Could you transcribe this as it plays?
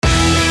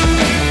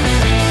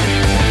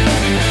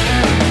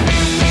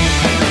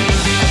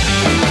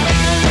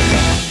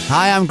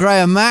Hi, I'm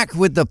Graham Mack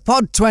with the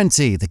Pod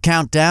 20, the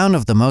countdown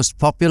of the most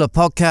popular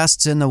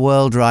podcasts in the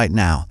world right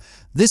now.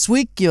 This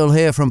week, you'll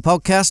hear from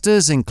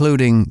podcasters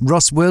including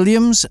Russ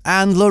Williams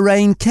and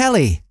Lorraine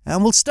Kelly.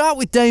 And we'll start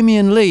with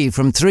Damian Lee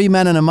from Three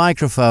Men and a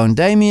Microphone.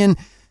 Damian,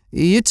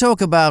 you talk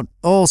about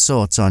all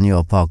sorts on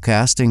your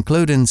podcast,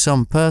 including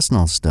some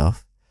personal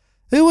stuff.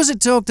 Who was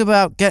it talked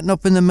about getting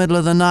up in the middle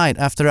of the night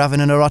after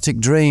having an erotic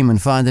dream and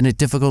finding it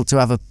difficult to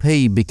have a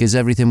pee because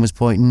everything was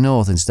pointing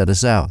north instead of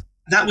south?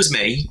 That was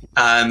me.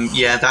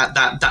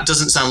 That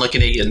doesn't sound like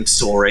an Ian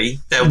story.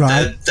 That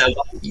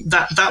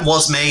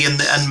was me,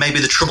 and maybe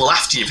the trouble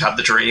after you've had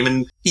the dream.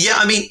 And yeah,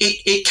 I mean,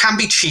 it can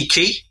be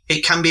cheeky.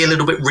 It can be a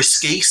little bit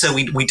risky. So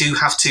we do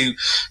have to,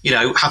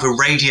 have a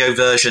radio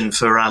version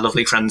for our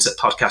lovely friends at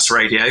Podcast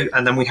Radio,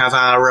 and then we have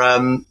our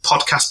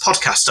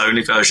podcast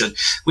only version,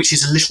 which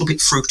is a little bit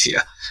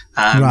fruitier.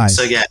 Right.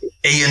 So yeah,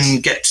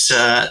 Ian gets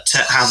to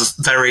have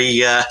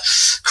very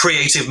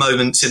creative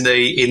moments in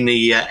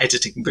the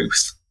editing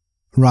booth.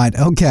 Right,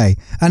 okay.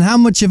 And how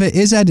much of it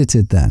is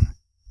edited then?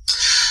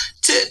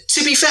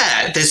 To be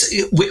fair,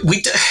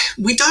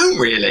 we don't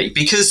really,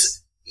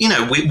 because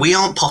we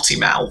aren't potty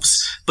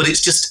mouths, but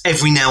it's just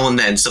every now and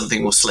then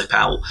something will slip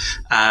out.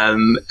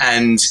 And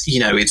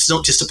it's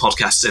not just a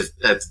podcast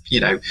of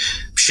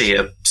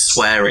sheer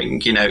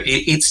swearing,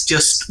 it's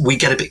just, we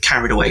get a bit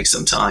carried away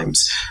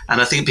sometimes. And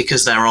I think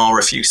because there are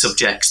a few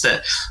subjects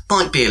that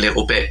might be a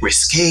little bit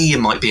risky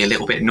and might be a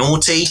little bit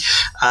naughty,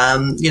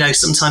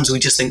 sometimes we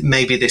just think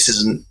maybe this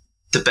isn't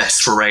the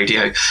best for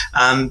radio.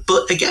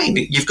 But again,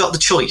 you've got the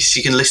choice.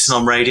 You can listen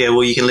on radio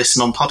or you can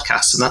listen on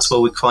podcasts, and that's where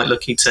we're quite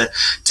lucky to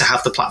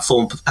have the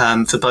platform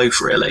for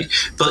both, really.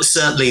 But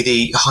certainly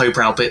the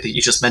highbrow bit that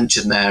you just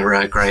mentioned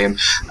there, Graham,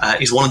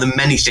 is one of the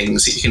many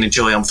things that you can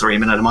enjoy on 3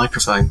 Men and a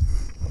Microphone.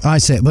 I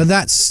see. But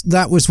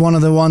that was one of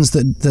the ones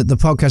that the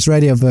podcast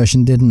radio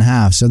version didn't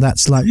have. So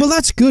that's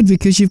that's good,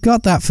 because you've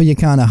got that for your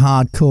kind of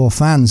hardcore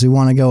fans who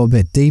want to go a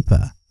bit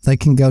deeper. They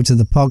can go to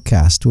the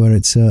podcast where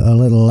it's a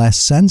little less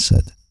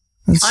censored.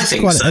 I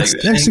think so.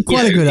 It's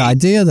quite a good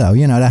idea, though,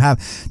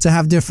 to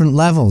have different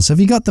levels. Have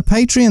you got the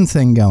Patreon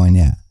thing going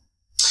yet?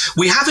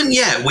 We haven't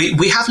yet.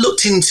 We have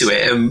looked into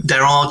it.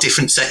 There are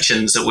different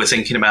sections that we're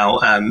thinking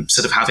about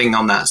sort of having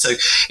on that. So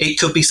it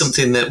could be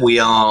something that we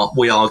are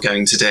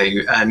going to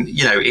do. And,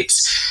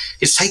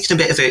 it's taken a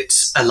bit of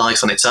a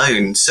life on its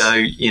own.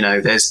 So,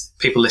 there's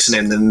people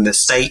listening in the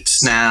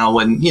States now,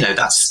 and,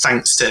 that's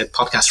thanks to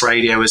podcast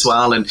radio as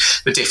well and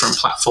the different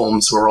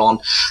platforms we're on.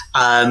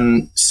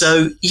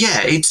 So,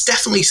 yeah, it's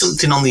definitely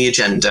something on the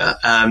agenda.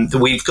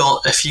 We've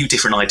got a few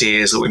different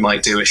ideas that we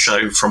might do a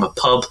show from a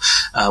pub.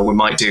 We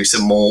might do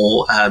some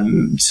more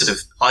sort of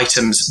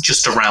items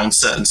just around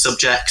certain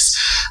subjects.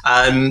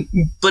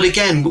 But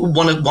again,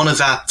 one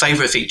of our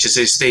favourite features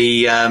is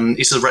the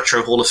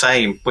Retro Hall of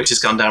Fame, which has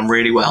gone down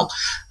really well.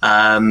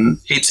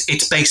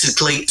 It's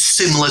basically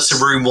similar to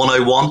Room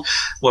 101,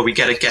 where we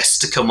get a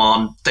guest to come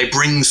on. They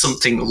bring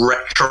something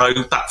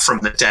retro back from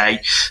the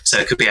day. So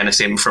it could be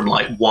anything from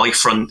like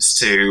Y-fronts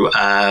to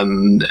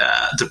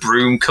the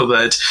broom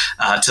cupboard,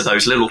 to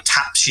those little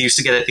taps you used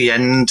to get at the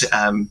end.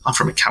 I'm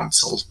from a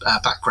council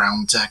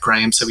background,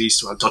 Graham, so we used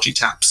to have dodgy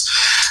taps.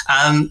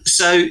 And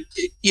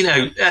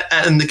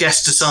the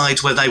guests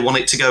decide whether they want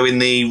it to go in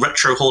the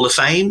Retro Hall of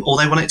Fame or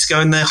they want it to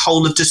go in the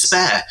Hole of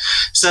Despair.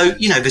 So,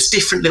 there's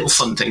different little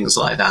fun things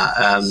like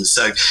that.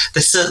 So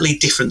there's certainly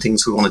different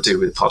things we want to do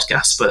with the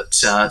podcast. But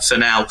for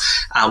now,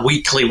 our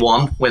weekly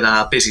one with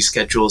our busy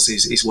schedules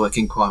is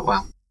working quite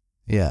well.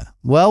 Yeah.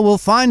 Well, we'll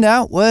find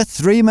out where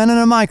 3 Men and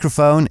a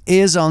Microphone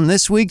is on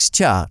this week's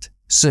chart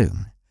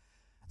soon.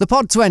 The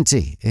Pod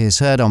 20 is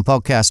heard on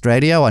podcast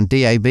radio on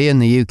DAB in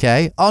the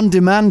UK, on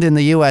demand in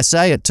the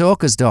USA at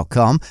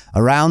talkers.com,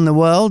 around the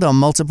world on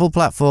multiple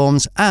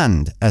platforms,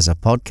 and as a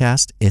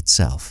podcast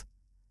itself.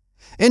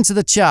 Into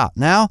the chart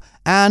now,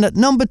 and at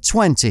number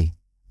 20,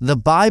 The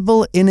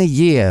Bible in a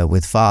Year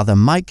with Father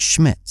Mike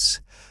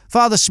Schmitz.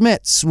 Father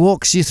Schmitz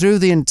walks you through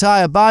the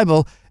entire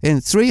Bible in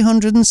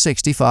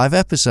 365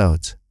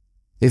 episodes.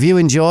 If you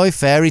enjoy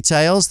fairy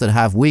tales that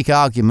have weak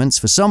arguments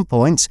for some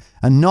points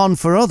and none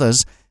for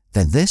others,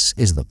 then this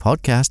is the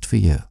podcast for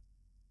you.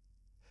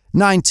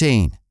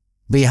 19.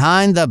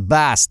 Behind the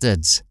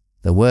Bastards,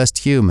 the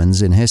worst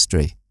humans in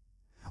history.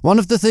 One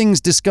of the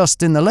things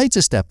discussed in the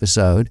latest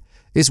episode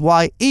is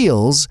why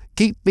eels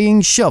keep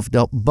being shoved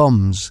up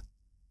bums.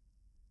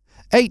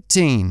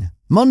 18.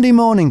 Monday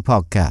Morning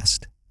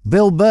Podcast.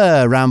 Bill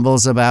Burr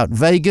rambles about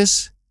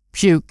Vegas,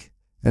 puke,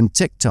 and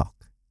TikTok.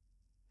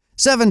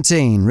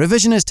 17.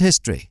 Revisionist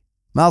History.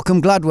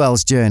 Malcolm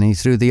Gladwell's journey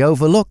through the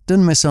overlooked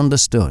and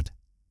misunderstood.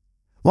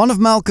 One of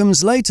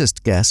Malcolm's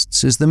latest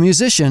guests is the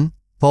musician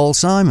Paul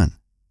Simon.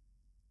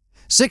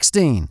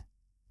 16.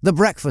 The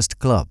Breakfast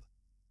Club,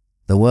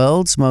 the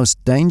world's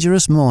most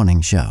dangerous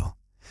morning show,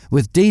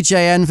 with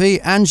DJ Envy,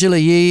 Angela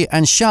Yee,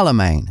 and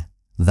Charlemagne,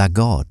 the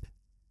God.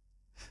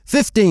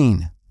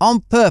 15. On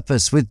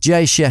Purpose with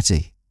Jay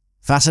Shetty,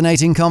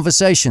 fascinating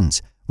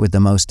conversations with the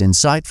most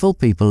insightful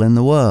people in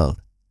the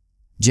world.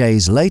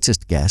 Jay's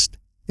latest guest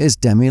is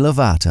Demi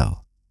Lovato.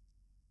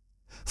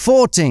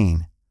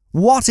 14.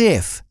 What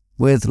If?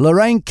 With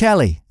Lorraine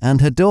Kelly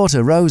and her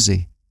daughter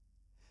Rosie.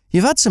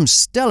 You've had some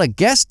stellar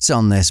guests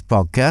on this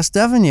podcast,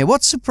 haven't you?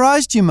 What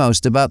surprised you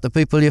most about the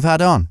people you've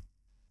had on?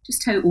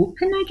 Just how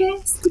open, I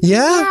guess.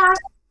 Yeah.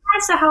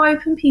 So how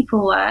open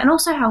people were, and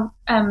also how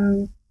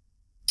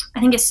I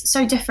think it's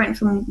so different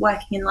from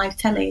working in live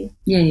telly.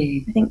 Yeah.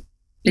 I think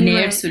the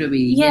nerves were away.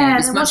 Yeah, it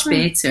was much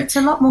better. It's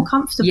a lot more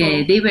comfortable.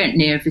 Yeah, they weren't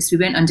nervous. We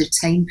weren't under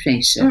time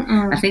pressure.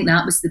 I think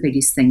that was the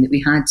biggest thing, that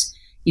we had.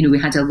 We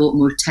had a lot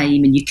more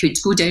time, and you could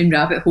go down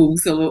rabbit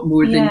holes a lot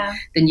more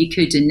than you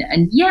could.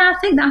 And yeah, I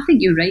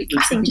think you're right.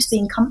 I think just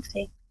being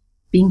comfy.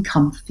 Being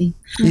comfy.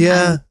 Mm-hmm.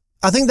 Yeah.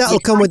 I think that'll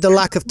come with the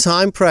lack of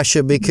time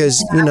pressure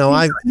because,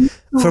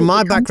 from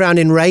my background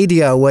in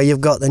radio, where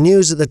you've got the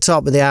news at the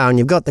top of the hour and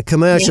you've got the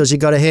commercials,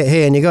 you've got to hit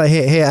here and you've got to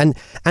hit here.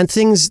 And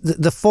things,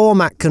 the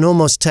format can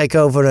almost take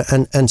over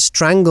and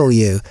strangle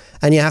you,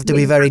 and you have to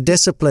be very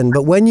disciplined.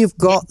 But when you've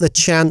got the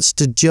chance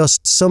to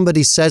just,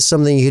 somebody says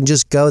something, you can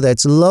just go there.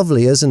 It's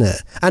lovely, isn't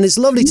it? And it's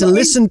lovely to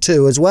listen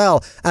to as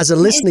well. As a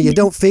listener, you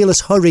don't feel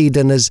as hurried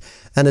and as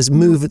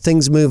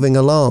things moving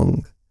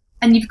along.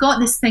 And you've got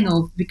this thing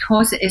of,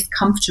 because it is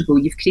comfortable,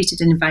 you've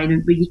created an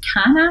environment where you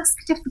can ask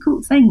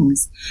difficult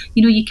things.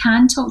 You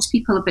can talk to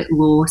people about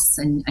loss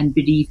and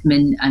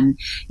bereavement. And,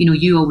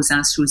 you always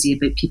ask Rosie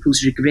about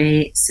people's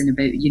regrets and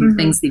about,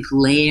 things they've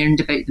learned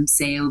about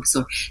themselves,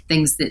 or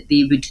things that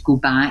they would go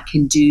back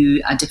and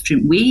do a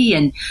different way.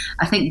 And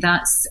I think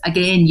that's,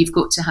 again, you've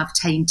got to have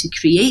time to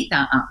create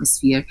that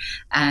atmosphere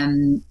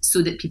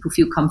so that people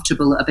feel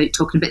comfortable about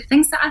talking about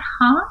things that are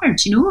hard.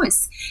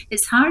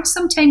 It's hard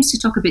sometimes to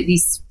talk about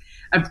these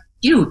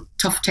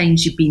tough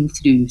times you've been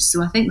through.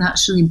 So I think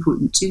that's really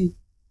important too.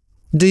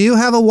 Do you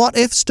have a what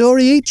if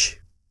story each?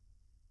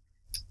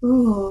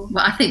 Ooh.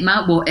 Well, I think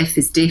my what if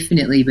is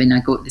definitely when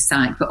I got the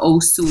sack, but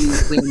also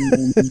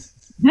when...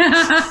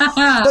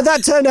 But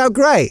that turned out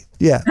great.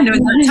 Yeah. I know,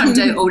 that turned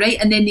out all right.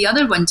 And then the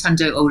other one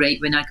turned out all right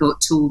when I got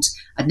told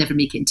I'd never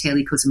make it in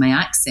telly because of my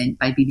accent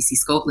by BBC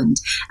Scotland.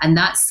 And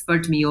that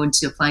spurred me on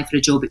to apply for a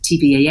job at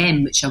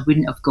TVAM, which I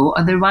wouldn't have got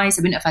otherwise.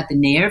 I wouldn't have had the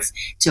nerve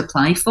to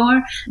apply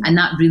for. And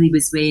that really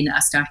was when I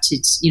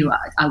started,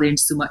 I learned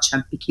so much.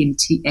 I became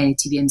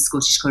TVM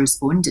Scottish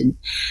correspondent.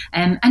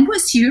 And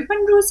what's your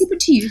one, Rosie? What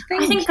do you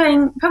think? I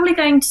think probably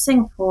going to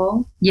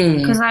Singapore. Yeah.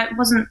 Because I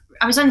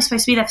was only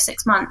supposed to be there for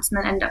 6 months and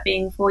then ended up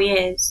being 4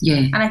 years. Yeah.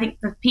 And I think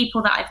the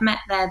people that I've met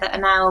there that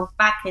are now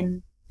back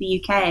in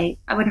the UK,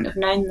 I wouldn't have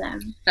known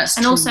them. That's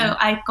and true. Also,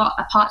 I got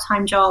a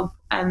part-time job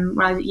when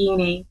I was at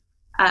uni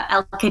at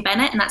LK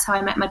Bennett, and that's how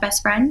I met my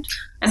best friend.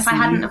 And if I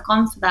hadn't have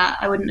gone for that,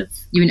 I wouldn't have...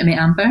 You wouldn't have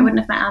met Amber? I wouldn't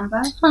have met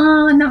Amber.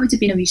 Oh, and that would have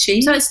been a wee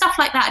shame. So it's stuff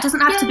like that. It doesn't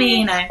have to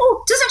be,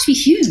 Oh, it doesn't have to be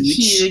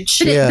huge.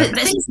 But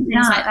things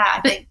like that,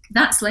 I think.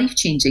 That's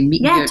life-changing,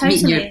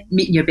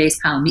 meeting your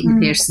best pal, meeting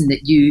the person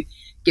that you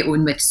get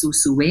on with so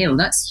well.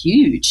 That's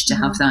huge to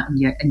have that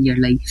in your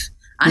life.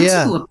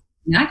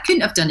 And I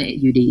couldn't have done it at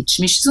your age.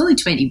 I mean, she's only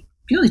 20.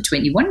 You're only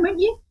 21,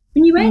 weren't you,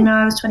 when you went? No,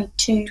 I was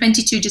 22.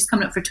 22, just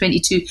coming up for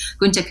 22,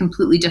 going to a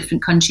completely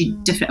different country,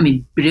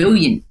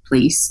 brilliant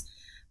place.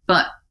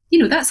 But,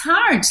 that's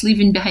hard,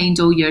 leaving behind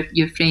all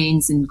your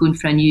friends and going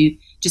for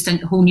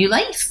a whole new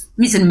life. I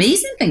mean, it's an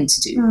amazing thing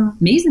to do.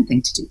 Amazing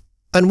thing to do.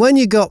 And when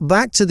you got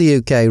back to the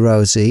UK,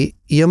 Rosie,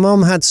 your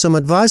mum had some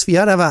advice for you. You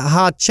had to have a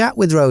hard chat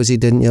with Rosie,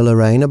 didn't you,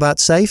 Lorraine, about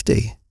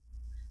safety?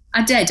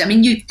 I did. I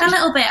mean, a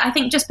little bit. I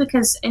think just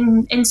because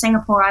in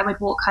Singapore, I would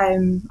walk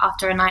home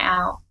after a night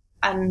out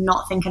and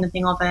not think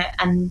anything of it.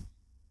 And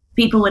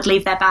people would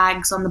leave their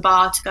bags on the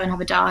bar to go and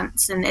have a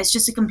dance. And it's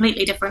just a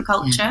completely different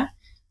culture.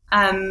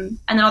 And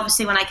then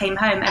obviously when I came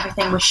home,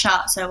 everything was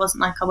shut. So it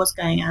wasn't like I was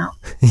going out.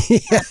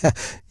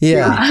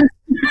 Yeah.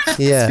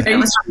 It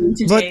was something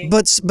to do.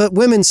 But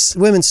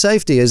women's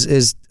safety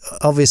is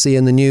obviously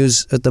in the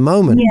news at the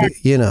moment,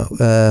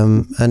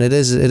 and it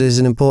is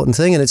an important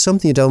thing, and it's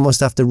something you'd almost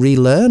have to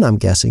relearn, I'm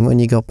guessing, when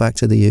you got back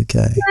to the UK.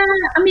 Yeah,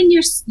 I mean,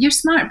 you're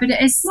smart, but it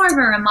is more of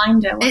a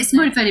reminder. It's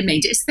more of a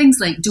reminder. It's things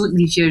like don't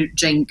leave your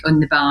drink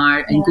on the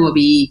bar and go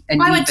away and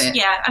leave it.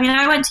 Yeah, I mean,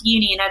 I went to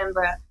uni in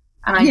Edinburgh,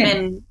 and I've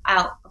been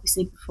out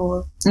obviously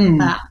before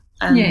that.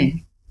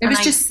 It was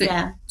just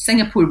that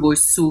Singapore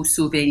was so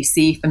very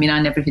safe. I mean,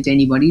 I never had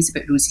any worries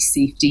about Rosie's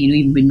safety.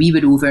 Even when we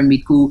were over and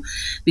we'd go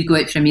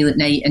out for a meal at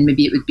night, and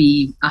maybe it would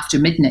be after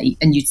midnight,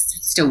 and you'd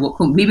still walk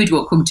home. We would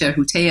walk home to our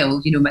hotel,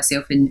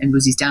 myself and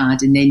Rosie's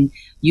dad, and then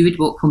you would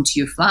walk home to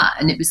your flat,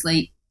 and it was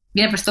like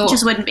you never thought. It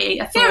just wouldn't be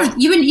a thought.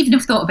 You wouldn't even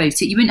have thought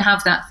about it. You wouldn't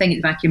have that thing at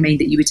the back of your mind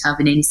that you would have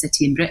in any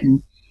city in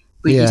Britain,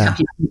 where you'd have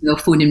your mobile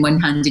phone in one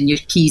hand and your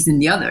keys in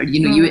the other.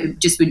 It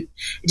just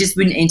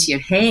wouldn't enter your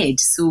head.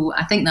 So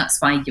I think that's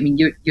why. I mean,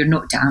 you're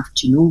not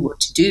daft. You know what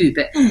to do,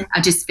 but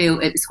I just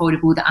felt it was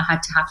horrible that I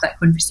had to have that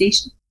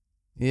conversation.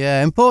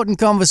 Yeah, important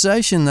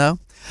conversation though.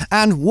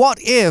 And What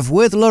If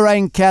with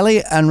Lorraine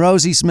Kelly and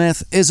Rosie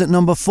Smith is at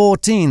number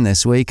 14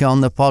 this week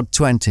on the Pod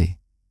 20.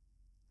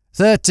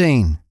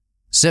 13.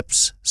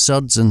 Sips,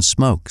 suds and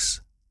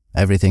smokes.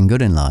 Everything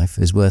good in life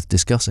is worth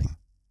discussing.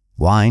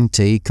 Wine,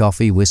 tea,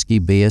 coffee, whiskey,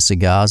 beer,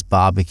 cigars,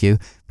 barbecue,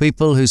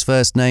 people whose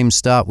first names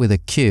start with a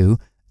Q,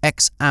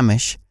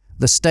 ex-Amish,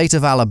 the state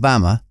of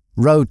Alabama,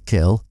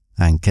 roadkill,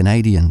 and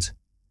Canadians.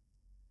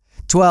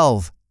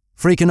 12.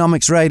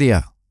 Freakonomics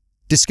Radio.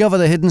 Discover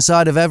the hidden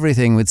side of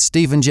everything with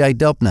Stephen J.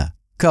 Dubner,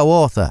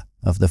 co-author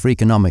of the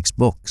Freakonomics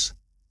books.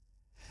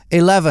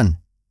 11.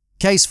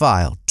 Case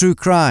File, True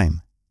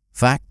Crime.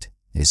 Fact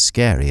is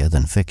scarier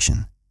than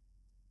fiction.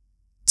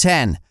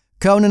 10.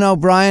 Conan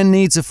O'Brien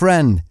Needs a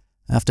Friend.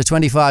 After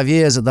 25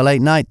 years at the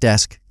late night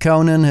desk,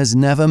 Conan has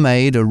never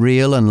made a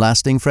real and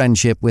lasting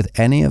friendship with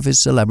any of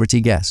his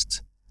celebrity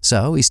guests.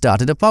 So he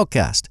started a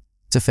podcast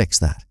to fix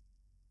that.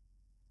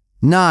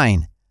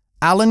 9.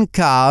 Alan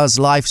Carr's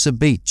Life's a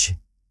Beach.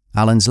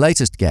 Alan's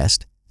latest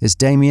guest is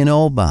Damian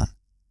Lee.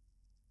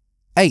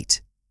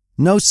 8.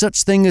 No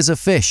Such Thing as a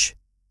Fish,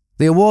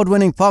 the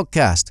award-winning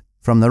podcast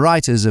from the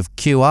writers of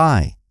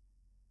QI.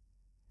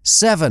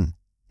 7.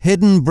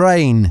 Hidden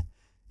Brain.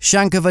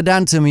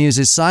 Shankar-Vedantam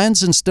uses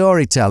science and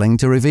storytelling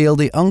to reveal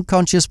the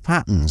unconscious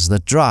patterns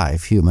that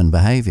drive human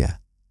behavior.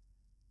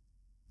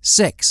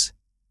 6.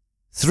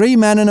 3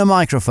 Men and a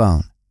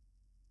Microphone.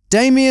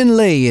 Damian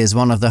Lee is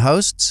one of the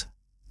hosts,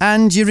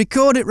 and you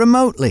record it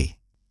remotely.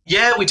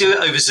 Yeah, we do it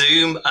over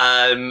Zoom,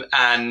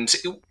 and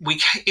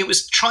it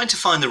was trying to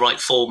find the right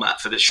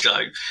format for the show.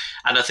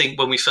 And I think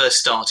when we first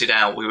started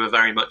out, we were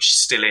very much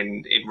still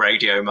in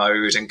radio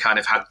mode and kind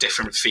of had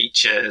different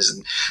features,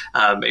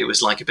 and it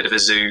was like a bit of a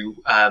zoo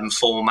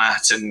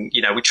format. And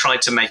we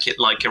tried to make it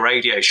like a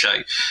radio show.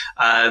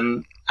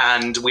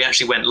 And we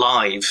actually went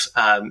live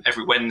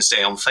every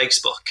Wednesday on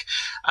Facebook,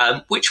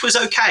 which was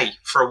okay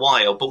for a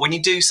while. But when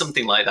you do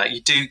something like that,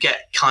 you do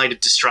get kind of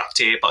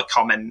distracted by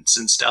comments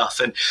and stuff.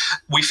 And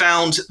we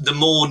found the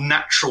more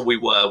natural we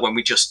were when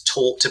we just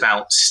talked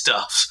about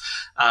stuff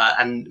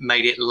and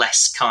made it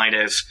less kind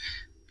of,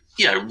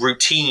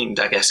 routined,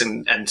 I guess,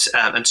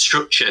 and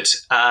structured.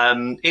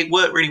 It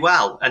worked really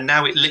well, and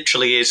now it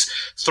literally is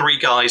 3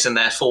 guys in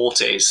their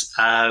 40s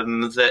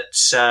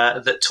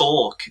that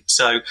talk.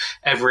 So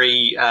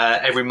every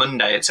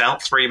Monday it's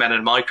out, 3 Men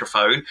and a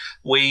Microphone.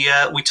 We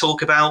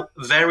talk about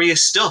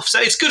various stuff, so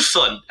it's good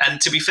fun.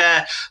 And to be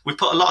fair, we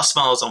put a lot of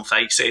smiles on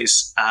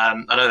faces. I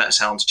know that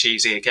sounds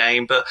cheesy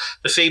again, but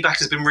the feedback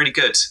has been really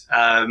good,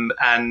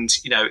 and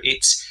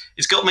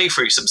it's got me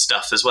through some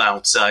stuff as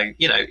well. So,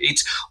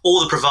 it's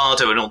all the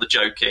bravado and all the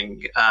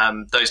joking.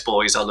 Those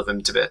boys, I love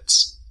them to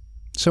bits.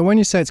 So when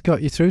you say it's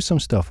got you through some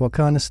stuff, what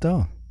kind of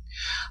stuff?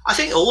 I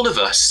think all of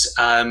us,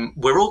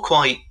 we're all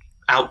quite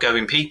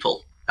outgoing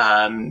people.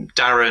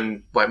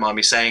 Darren won't mind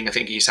me saying, I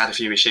think he's had a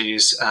few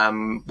issues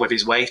with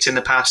his weight in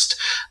the past.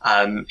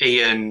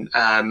 Ian,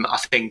 I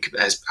think,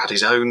 has had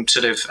his own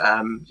sort of,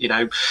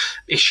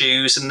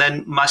 issues. And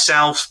then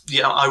myself,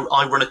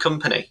 I run a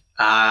company.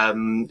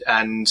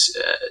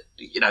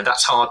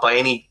 That's hard by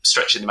any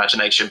stretch of the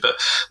imagination. But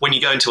when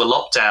you go into a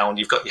lockdown,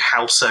 you've got your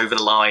house over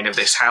the line of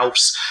this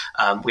house.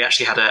 We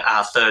actually had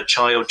our 3rd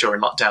child during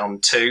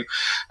lockdown too.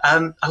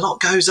 A lot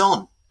goes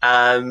on.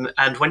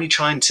 And when you're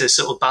trying to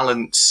sort of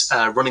balance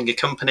running a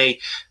company,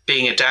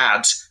 being a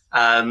dad,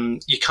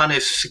 you kind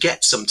of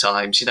forget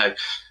sometimes,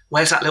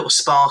 where's that little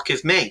spark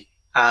of me?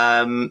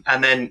 And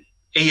then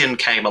Ian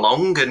came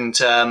along and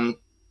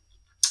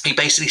he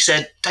basically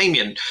said,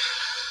 Damian,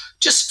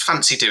 just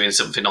fancy doing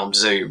something on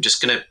Zoom,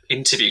 just going to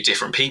interview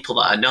different people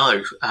that I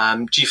know.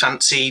 Do you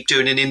fancy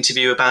doing an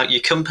interview about your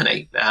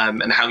company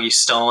and how you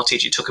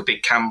started? You took a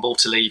big gamble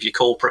to leave your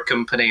corporate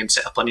company and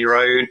set up on your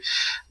own.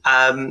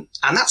 And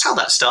that's how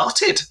that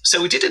started.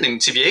 So we did an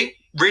interview,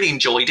 really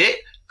enjoyed it.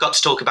 Got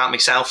to talk about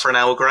myself for an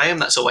hour, Graham.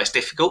 That's always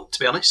difficult, to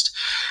be honest.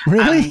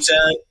 Really? And,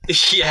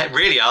 yeah,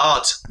 really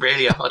hard.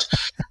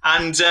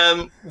 And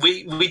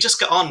we just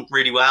got on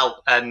really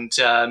well, and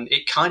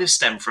it kind of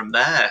stemmed from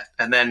there.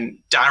 And then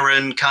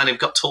Darren kind of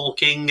got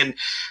talking, and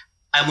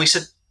we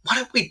said, why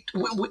don't we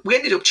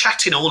ended up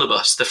chatting, all of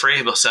us, the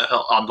 3 of us,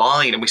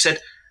 online, and we said,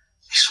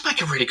 this will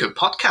make a really good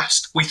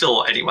podcast, we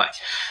thought anyway.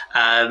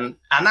 And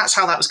that's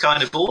how that was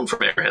kind of born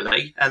from it,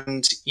 really.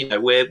 And,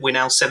 we're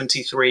now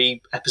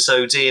 73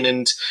 episodes in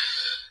and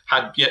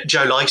had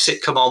Joe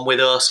Lycett come on with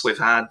us. We've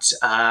had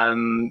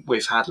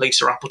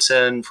Lisa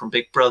Appleton from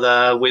Big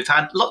Brother. We've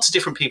had lots of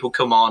different people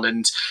come on,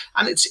 and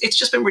it's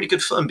just been really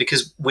good fun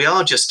because we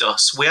are just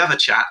us. We have a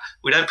chat.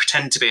 We don't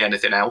pretend to be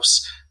anything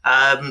else.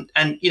 And,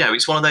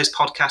 it's one of those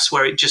podcasts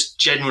where it just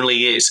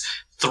generally is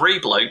 3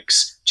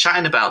 blokes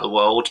chatting about the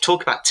world,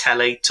 talk about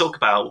telly, talk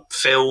about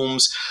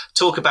films,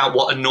 talk about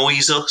what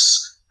annoys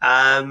us.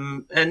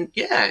 And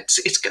yeah,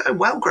 it's going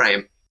well,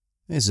 Graham.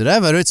 Is it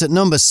ever? It's at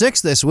number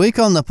 6 this week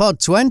on the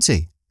Pod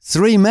 20.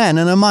 3 Men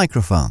and a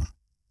Microphone.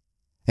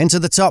 Into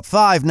the top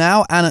 5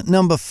 now, and at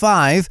number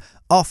 5,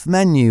 Off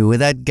Menu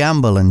with Ed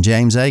Gamble and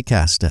James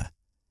Acaster.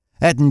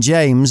 Ed and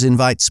James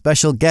invite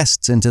special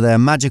guests into their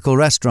magical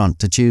restaurant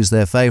to choose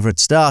their favourite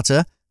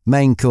starter,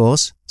 main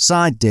course,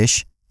 side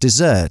dish,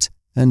 dessert,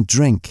 and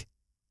drink.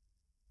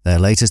 Their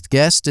latest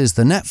guest is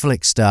the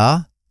Netflix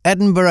star,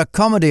 Edinburgh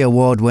Comedy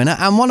Award winner,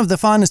 and one of the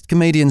finest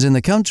comedians in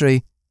the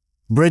country,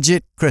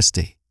 Bridget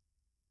Christie.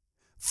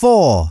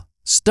 4.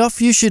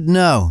 Stuff you should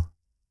know.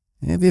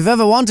 If you've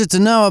ever wanted to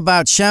know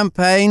about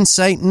champagne,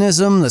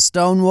 Satanism, the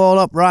Stonewall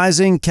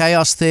Uprising,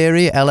 chaos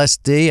theory,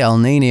 LSD, El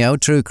Nino,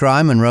 true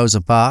crime and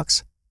Rosa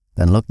Parks,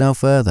 then look no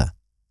further.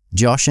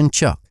 Josh and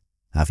Chuck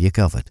have you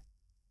covered.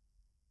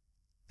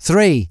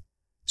 3.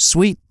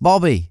 Sweet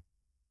Bobby.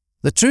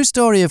 The true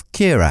story of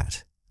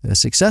Kirat, a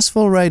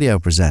successful radio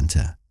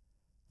presenter.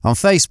 On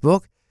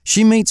Facebook,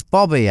 she meets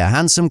Bobby, a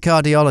handsome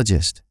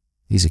cardiologist.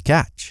 He's a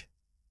catch.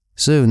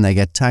 Soon they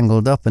get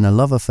tangled up in a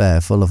love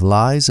affair full of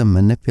lies and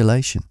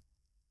manipulation.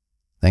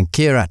 Then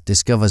Kirat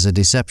discovers a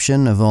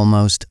deception of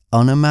almost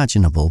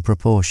unimaginable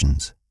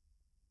proportions.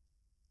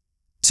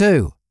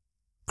 2.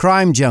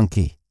 Crime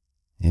Junkie.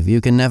 If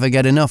you can never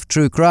get enough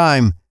true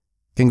crime,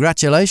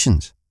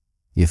 congratulations,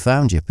 you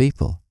found your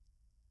people.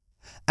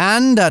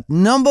 And at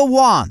number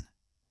 1...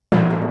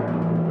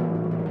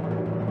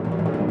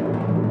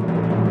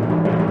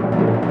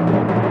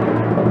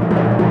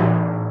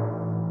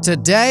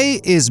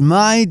 Today is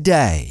my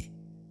day.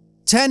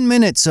 10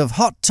 minutes of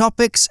hot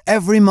topics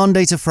every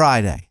Monday to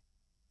Friday.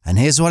 And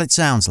here's what it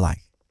sounds like.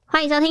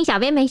 欢迎收听小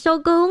编没收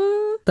工，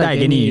带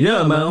给你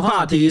热门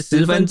话题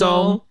10分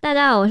钟。大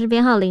家好，我是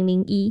编号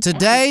001。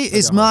 Today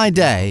is my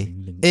day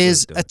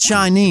is a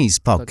Chinese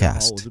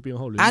podcast.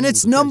 And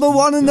it's number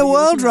 1 in the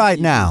world right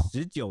now.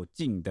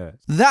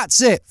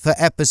 That's it for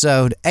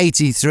episode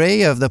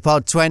 83 of the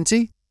Pod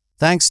 20.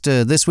 Thanks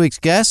to this week's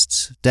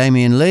guests,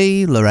 Damian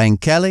Lee, Lorraine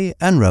Kelly,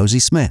 and Rosie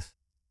Smith.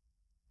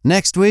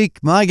 Next week,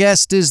 my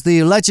guest is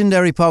the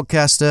legendary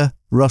podcaster,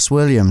 Russ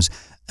Williams.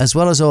 As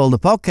well as all the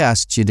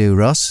podcasts you do,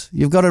 Russ,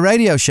 you've got a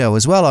radio show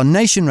as well on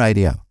Nation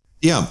Radio.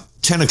 Yeah,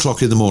 10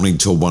 o'clock in the morning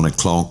till 1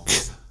 o'clock,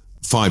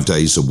 5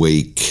 days a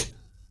week.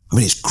 I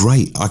mean, it's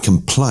great. I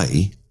can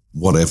play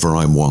whatever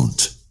I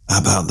want.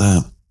 How about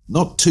that?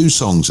 Not 2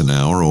 songs an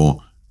hour,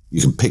 or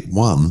you can pick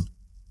one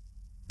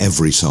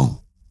every song.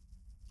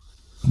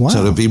 Wow. So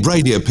there'll be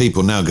radio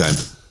people now going,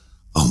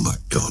 oh my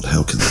God,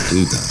 how can they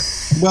do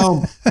that?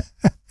 Well,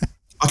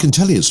 I can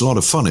tell you it's a lot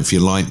of fun if you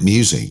like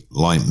music,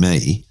 like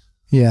me.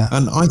 Yeah.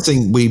 And I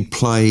think we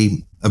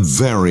play a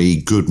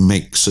very good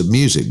mix of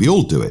music. We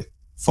all do it.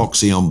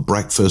 Foxy on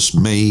breakfast,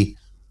 me,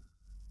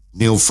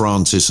 Neil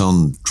Francis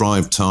on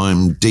drive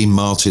time, Dean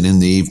Martin in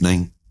the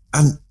evening.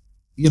 And,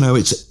 you know,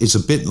 it's a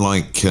bit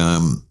like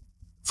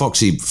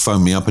Foxy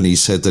phoned me up and he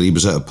said that he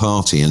was at a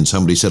party and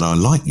somebody said, I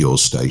like your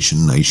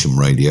station, Nation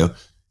Radio.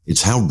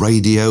 It's how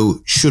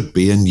radio should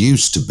be and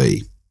used to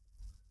be.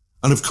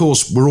 And, of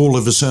course, we're all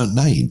of a certain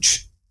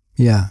age.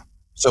 Yeah.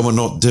 So we're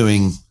not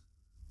doing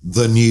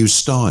the new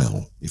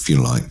style, if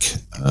you like,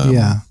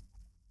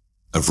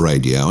 of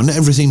radio, and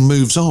everything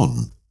moves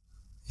on.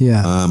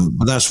 Yeah.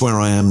 But that's where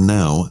I am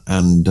now,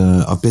 and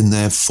I've been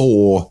there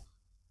for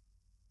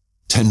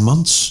 10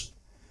 months.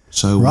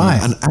 So, right.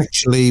 And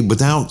actually,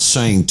 without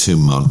saying too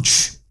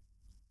much,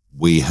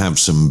 we have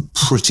some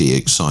pretty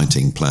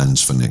exciting plans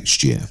for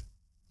next year.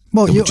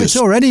 Well, it's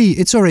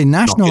already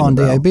national on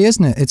DAB,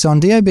 isn't it? It's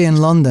on DAB in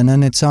London,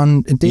 and it's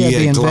on DAB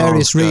in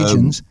various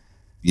regions.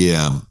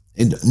 Yeah.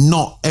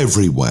 Not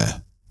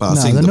everywhere, but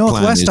I think the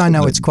Northwest, I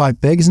know it's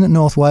quite big, isn't it?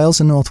 North Wales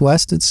and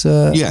Northwest, it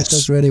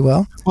does really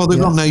well. Well, they've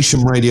got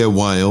Nation Radio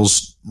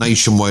Wales,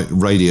 Nation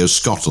Radio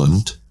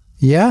Scotland.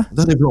 Yeah.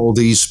 Then they've got all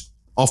these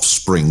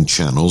offspring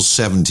channels,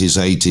 70s,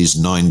 80s,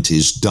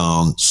 90s,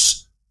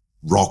 dance,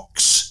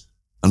 rocks,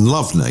 and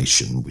Love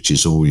Nation, which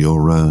is all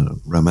your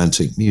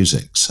romantic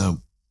music.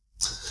 So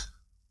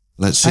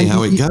let's see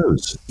how it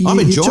goes. I'm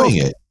enjoying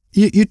it.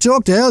 You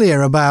talked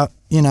earlier about,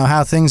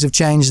 how things have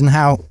changed and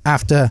how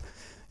after,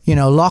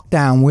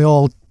 lockdown, we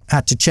all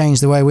had to change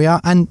the way we are.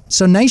 And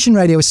so Nation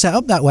Radio is set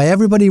up that way.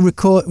 Everybody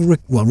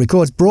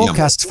records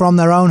broadcasts from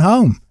their own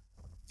home.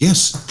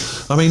 Yes.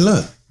 I mean,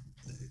 look,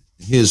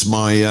 here's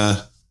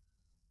my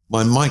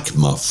my mic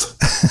muff.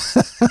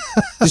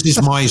 This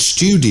is my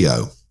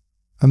studio.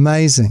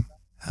 Amazing.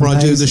 Where I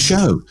do the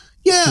show.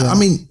 Yeah, I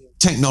mean,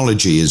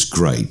 technology is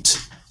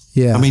great.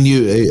 Yeah. I mean,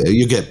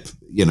 you get,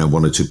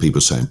 1 or 2 people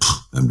saying,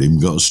 I haven't even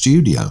got a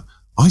studio.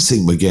 I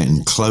think we're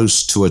getting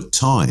close to a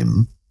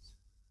time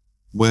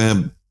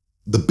where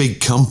the big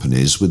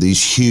companies with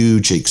these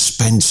huge,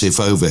 expensive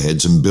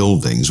overheads and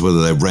buildings,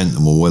 whether they rent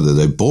them or whether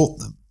they bought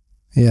them,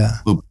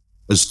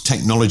 as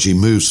technology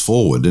moves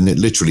forward, and it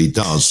literally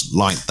does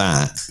like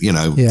that,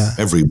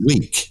 every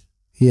week,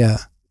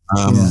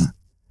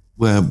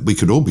 where we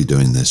could all be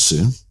doing this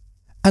soon.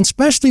 And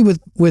especially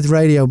with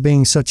radio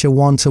being such a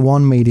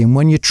one-to-one medium,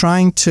 when you're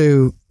trying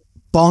to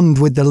bond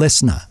with the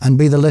listener and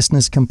be the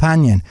listener's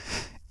companion,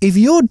 if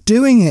you're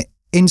doing it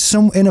in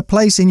a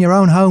place in your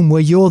own home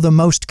where you're the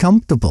most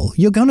comfortable,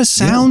 you're going to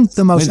sound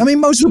the most. I mean,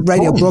 most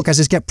radio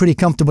broadcasters get pretty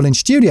comfortable in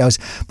studios,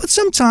 but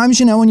sometimes,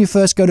 when you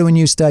first go to a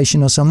new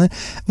station or something,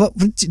 but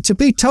to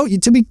be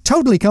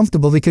totally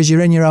comfortable because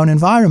you're in your own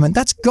environment,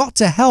 that's got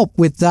to help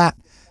with that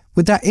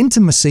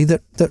intimacy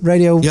that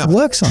radio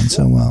works on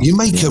so well. You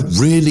make a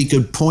really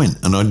good point,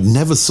 and I'd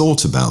never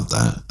thought about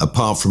that,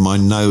 apart from I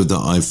know that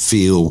I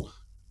feel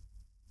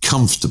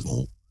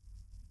comfortable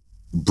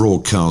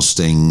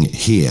broadcasting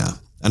here.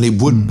 And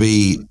it would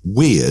be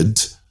weird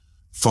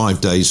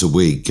 5 days a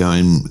week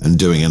going and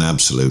doing an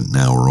Absolute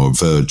now or a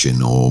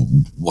Virgin or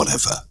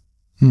whatever.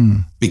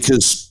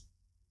 Because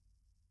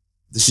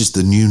this is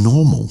the new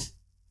normal.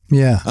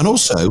 Yeah. And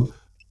also,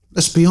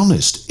 let's be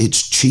honest,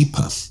 it's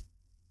cheaper.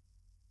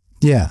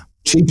 Yeah.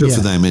 Cheaper for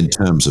them in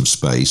terms of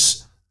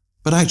space.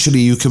 But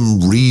actually, you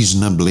can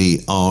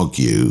reasonably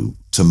argue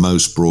to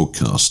most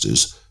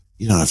broadcasters,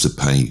 you don't have to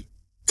pay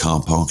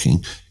car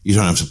parking. You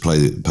don't have to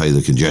pay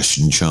the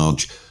congestion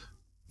charge.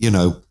 You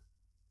know,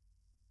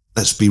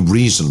 let's be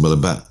reasonable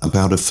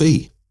about a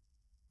fee.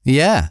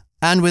 Yeah,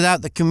 and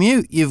without the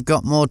commute, you've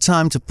got more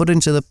time to put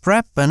into the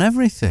prep and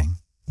everything.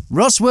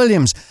 Russ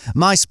Williams,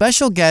 my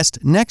special guest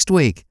next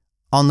week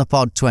on the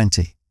Pod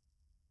 20.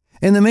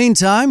 In the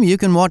meantime, you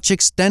can watch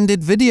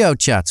extended video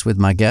chats with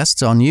my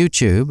guests on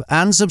YouTube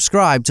and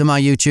subscribe to my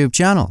YouTube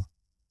channel.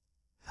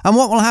 And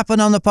what will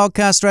happen on the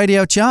podcast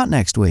radio chart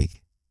next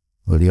week?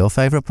 Will your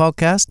favourite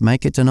podcast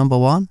make it to number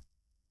 1?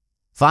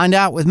 Find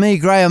out with me,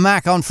 Graham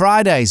Mack, on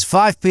Fridays,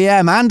 5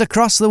 p.m. and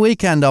across the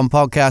weekend on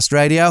podcast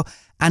radio,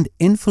 and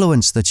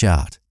influence the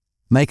chart.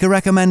 Make a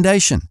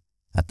recommendation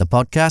at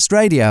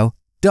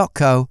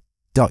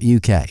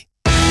thepodcastradio.co.uk.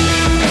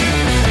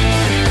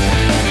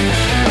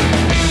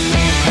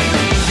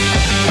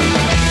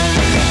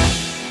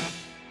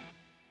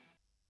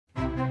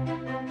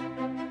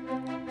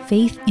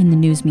 Faith in the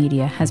news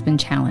media has been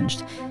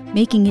challenged,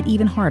 making it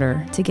even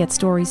harder to get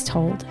stories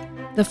told.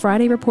 The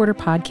Friday Reporter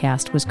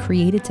podcast was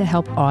created to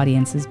help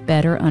audiences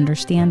better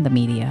understand the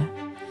media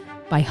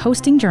by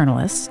hosting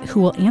journalists who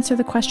will answer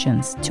the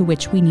questions to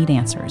which we need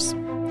answers.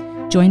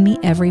 Join me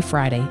every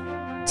Friday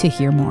to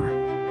hear more.